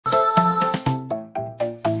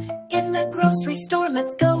grocery store,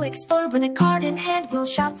 let's go explore. With a cart in hand, we'll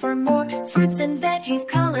shop for more fruits and veggies,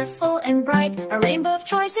 colorful and bright. A rainbow of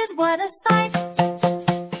choices, what a sight!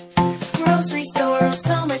 Grocery store,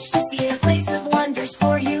 so much to see, a place of wonders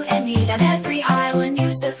for you and me. Down every aisle, a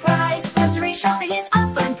new surprise. Grocery shopping is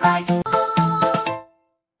a fun prize.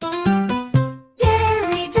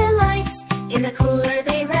 Dairy delights, in the cooler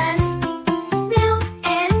they rest. Milk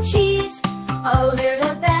and cheese, oh they're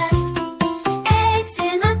the best. Eggs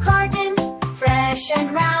in a carton, fresh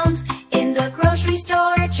and round. In the grocery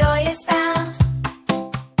store, joy is found.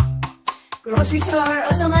 Grocery store,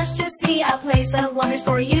 oh so much to see, a place of wonders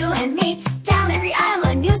for you and me. Down every aisle,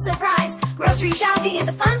 a new surprise. Grocery shopping is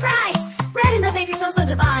a fun prize. Bread in the bakery smells so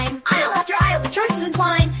divine. Aisle after aisle, the choices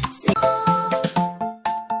entwine.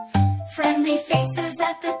 Friendly faces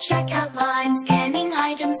at the checkout line, scanning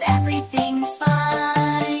items, everything's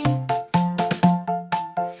fine.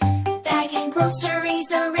 Bagging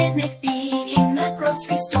groceries, a rhythmic beat. In the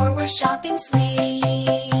grocery store, we're shopping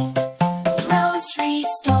sweet. Grocery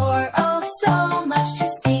store, oh so much to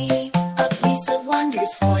see, a place of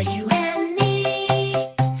wonders for you and me.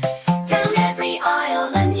 Down every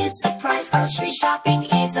aisle, a new surprise. Grocery shopping